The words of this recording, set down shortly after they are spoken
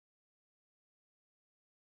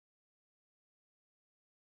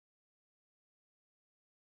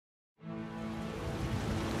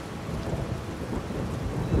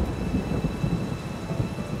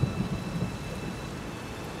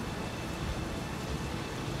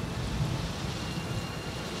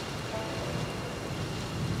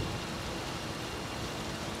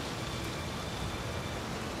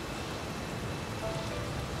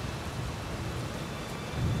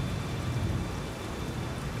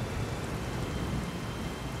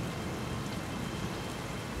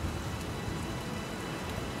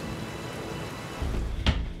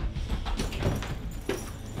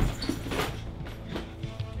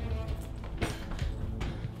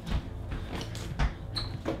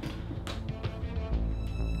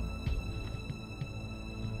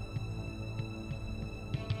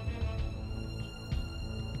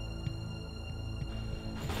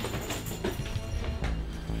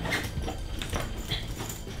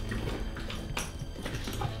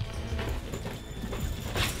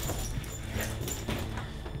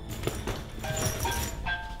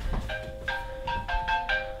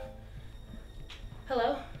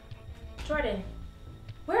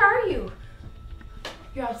you?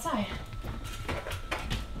 You're outside.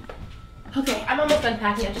 Okay, I'm almost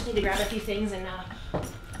unpacking. I just need to grab a few things and,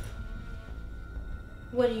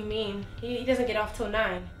 What do you mean? He doesn't get off till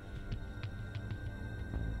 9.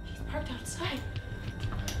 He's parked outside.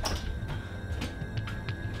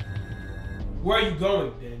 Where are you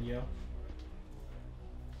going, Danielle?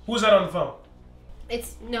 Who's that on the phone?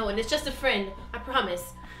 It's just a friend. I promise.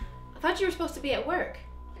 I thought you were supposed to be at work.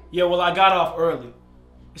 Yeah, well, I got off early.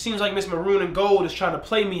 It seems like Miss Maroon and Gold is trying to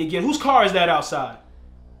play me again. Whose car is that outside?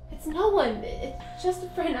 It's no one. It's just a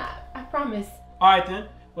friend. I promise. All right, then.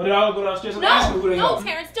 Well, then I'll go downstairs and ask him who they are. No,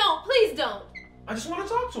 Terrence, don't. Please don't. I just want to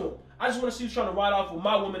talk to him. I just want to see who's trying to ride off with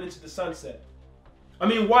my woman into the sunset. I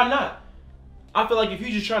mean, why not? I feel like if you're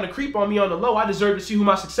just trying to creep on me on the low, I deserve to see who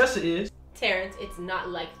my successor is. Terrence, it's not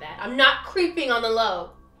like that. I'm not creeping on the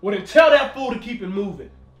low. Well, then tell that fool to keep it moving.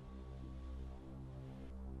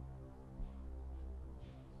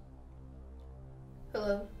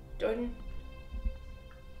 Hello, Jordan?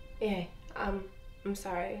 Yeah, I'm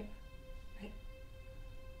sorry.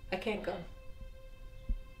 I can't go.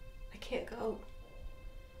 I can't go.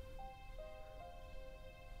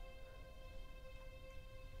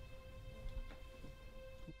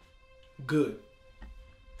 Good.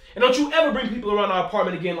 And don't you ever bring people around our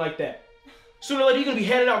apartment again like that. Sooner or later, you're going to be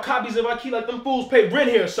handing out copies of our key like them fools pay rent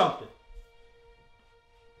here or something.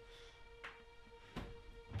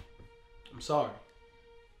 I'm sorry.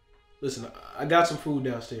 Listen, I got some food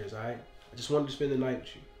downstairs, all right? I just wanted to spend the night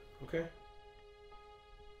with you, okay?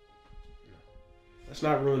 Let's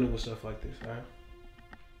not ruin it with stuff like this, all right?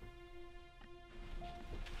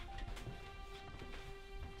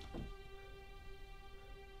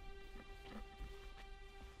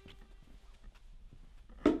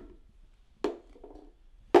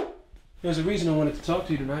 There's a reason I wanted to talk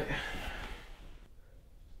to you tonight.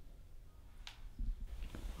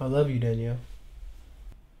 I love you, Danielle.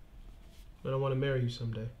 And I want to marry you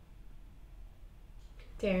someday.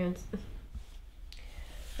 Terrence,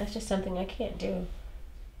 that's just something I can't do.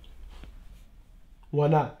 Why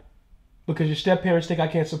not? Because your step-parents think I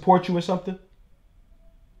can't support you or something?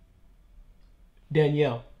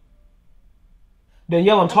 Danielle.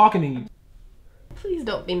 Danielle, I'm talking to you. Please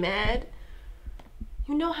don't be mad.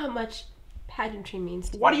 You know how much pageantry means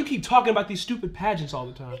to me. Why do you keep talking about these stupid pageants all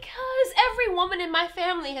the time? Because every woman in my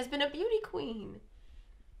family has been a beauty queen.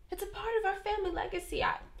 It's a part of our family legacy.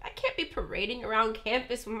 I can't be parading around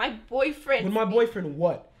campus with my boyfriend. With my boyfriend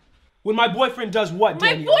what? When my boyfriend does what,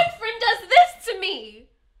 Danielle? My boyfriend does this to me!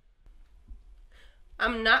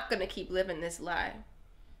 I'm not gonna keep living this lie.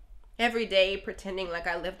 Every day pretending like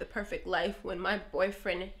I live the perfect life when my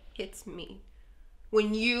boyfriend hits me.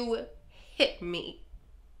 When you hit me.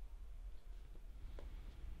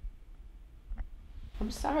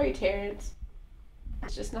 I'm sorry, Terrence.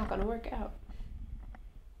 It's just not gonna work out.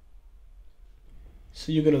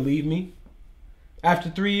 So you're gonna leave me? After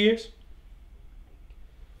 3 years?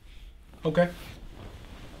 Okay.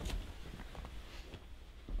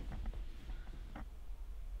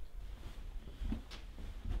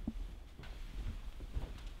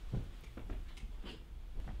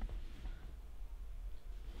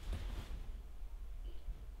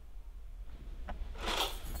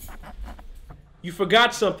 You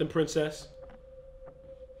forgot something, Princess.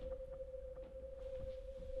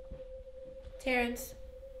 Terrence,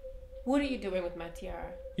 what are you doing with my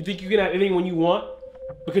tiara? You think you can have anything when you want?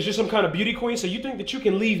 Because you're some kind of beauty queen, so you think that you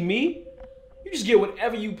can leave me? You just get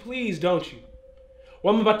whatever you please, don't you?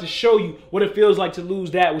 Well, I'm about to show you what it feels like to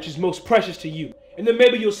lose that which is most precious to you. And then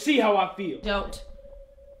maybe you'll see how I feel. Don't.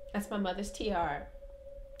 That's my mother's tiara.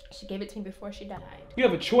 She gave it to me before she died. You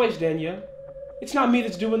have a choice, Danielle. It's not me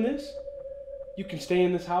that's doing this. You can stay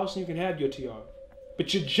in this house and you can have your tiara.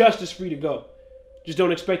 But you're just as free to go. Just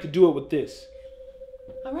don't expect to do it with this.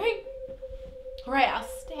 All right. All right, I'll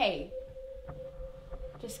stay.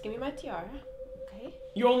 Just give me my tiara, okay?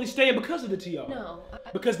 You're only staying because of the tiara. No.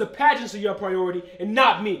 Because the pageants are your priority and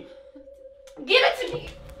not me. Give it to me.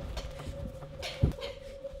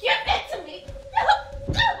 Give it to me.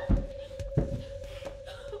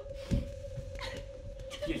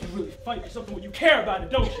 Yeah, you really fight for something when you care about it,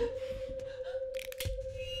 don't you?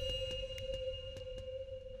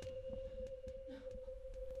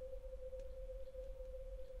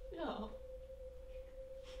 No.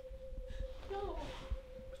 No.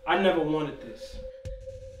 I never wanted this.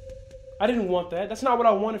 I didn't want that. That's not what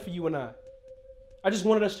I wanted for you and I. I just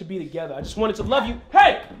wanted us to be together. I just wanted to love you.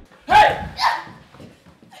 Hey! Hey!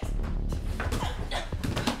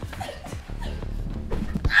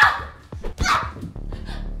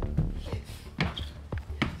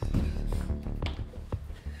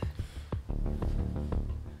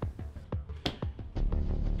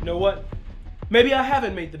 You know what? Maybe I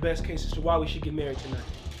haven't made the best case as to why we should get married tonight.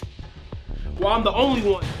 Well, I'm the only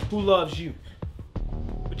one who loves you.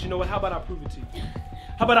 But you know what? How about I prove it to you?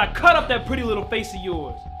 How about I cut up that pretty little face of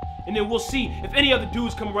yours, and then we'll see if any other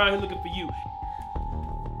dudes come around here looking for you.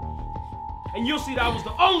 And you'll see that I was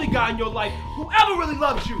the only guy in your life who ever really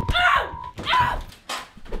loved you.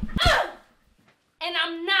 And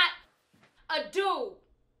I'm not a dude.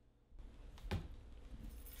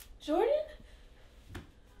 Jordan?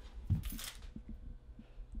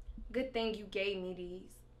 Good thing you gave me these.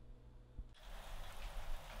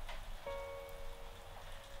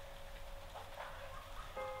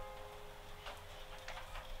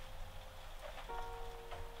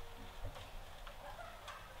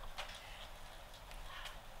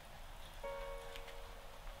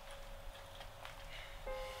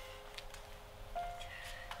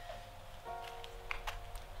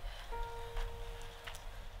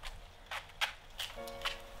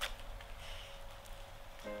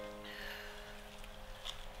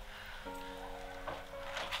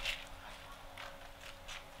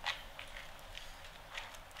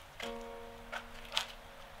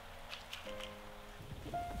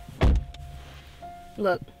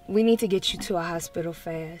 Look, we need to get you to a hospital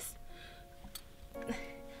fast.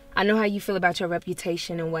 I know how you feel about your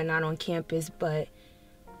reputation and whatnot on campus, but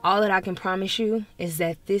all that I can promise you is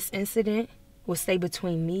that this incident will stay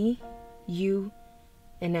between me, you,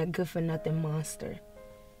 and that good-for-nothing monster.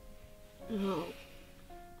 No.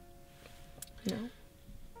 No?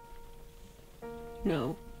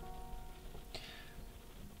 No.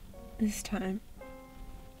 This time,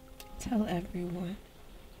 tell everyone.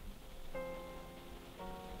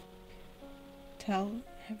 Tell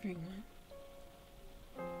everyone.